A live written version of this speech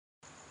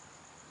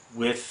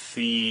With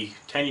the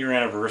 10-year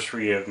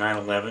anniversary of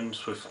 9/11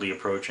 swiftly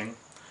approaching,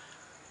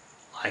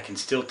 I can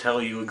still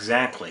tell you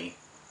exactly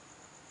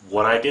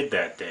what I did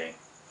that day.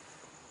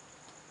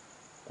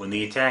 When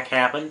the attack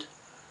happened,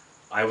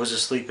 I was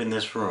asleep in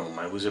this room.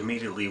 I was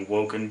immediately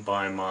woken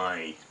by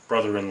my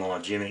brother-in-law,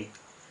 Jimmy,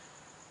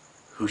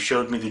 who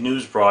showed me the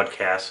news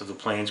broadcasts of the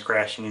planes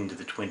crashing into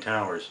the Twin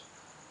Towers.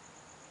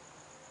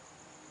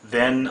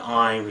 Then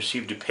I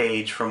received a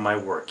page from my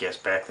work. Yes,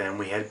 back then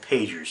we had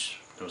pagers,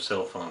 no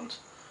cell phones.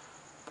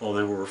 Well,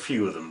 there were a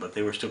few of them, but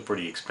they were still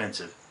pretty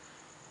expensive.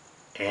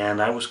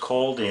 And I was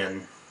called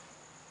in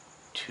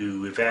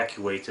to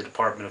evacuate the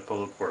Department of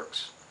Public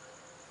Works.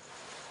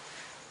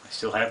 I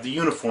still have the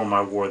uniform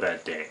I wore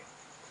that day.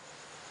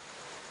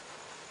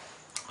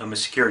 I'm a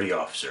security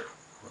officer,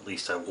 or at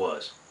least I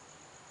was.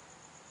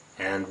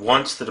 And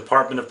once the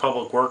Department of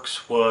Public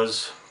Works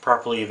was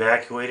properly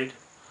evacuated,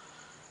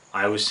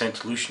 I was sent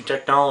to Lucian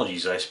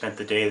Technologies. I spent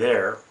the day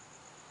there,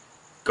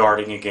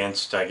 guarding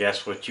against, I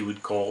guess, what you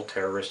would call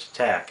terrorist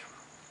attack.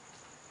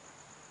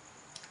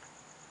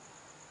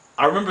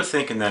 I remember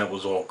thinking that it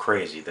was all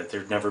crazy, that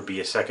there'd never be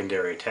a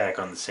secondary attack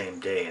on the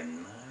same day,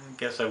 and I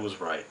guess I was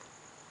right.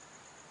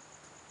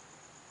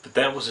 But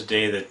that was a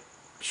day that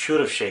should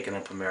have shaken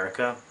up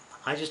America.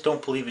 I just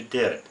don't believe it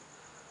did.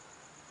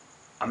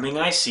 I mean,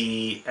 I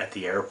see at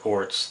the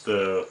airports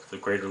the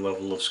greater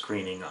level of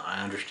screening.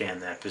 I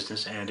understand that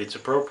business, and it's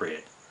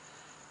appropriate.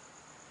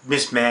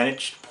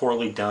 Mismanaged,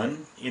 poorly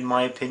done, in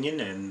my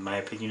opinion, and my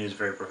opinion is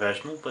very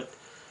professional, but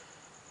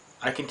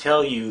I can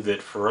tell you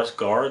that for us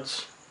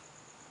guards,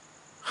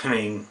 I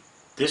mean,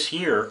 this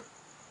year,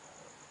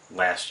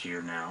 last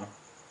year now,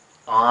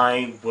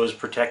 I was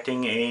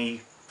protecting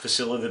a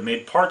facility that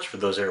made parts for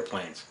those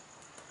airplanes.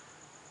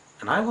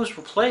 And I was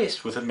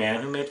replaced with a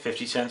man who made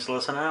 50 cents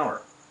less an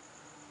hour.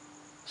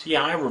 So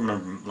yeah, I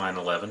remember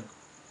 9/11.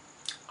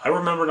 I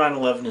remember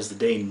 9/11 as the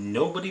day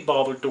nobody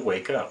bothered to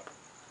wake up.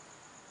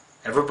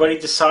 Everybody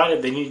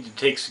decided they needed to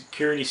take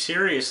security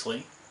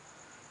seriously,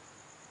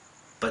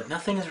 but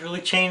nothing has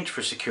really changed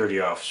for security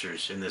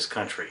officers in this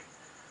country.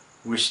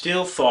 We're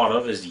still thought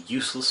of as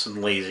useless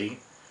and lazy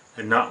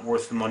and not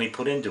worth the money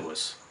put into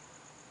us.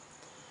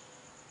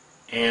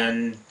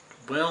 And,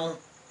 well,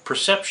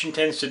 perception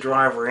tends to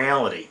drive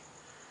reality.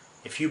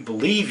 If you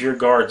believe your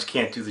guards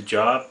can't do the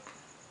job,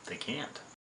 they can't.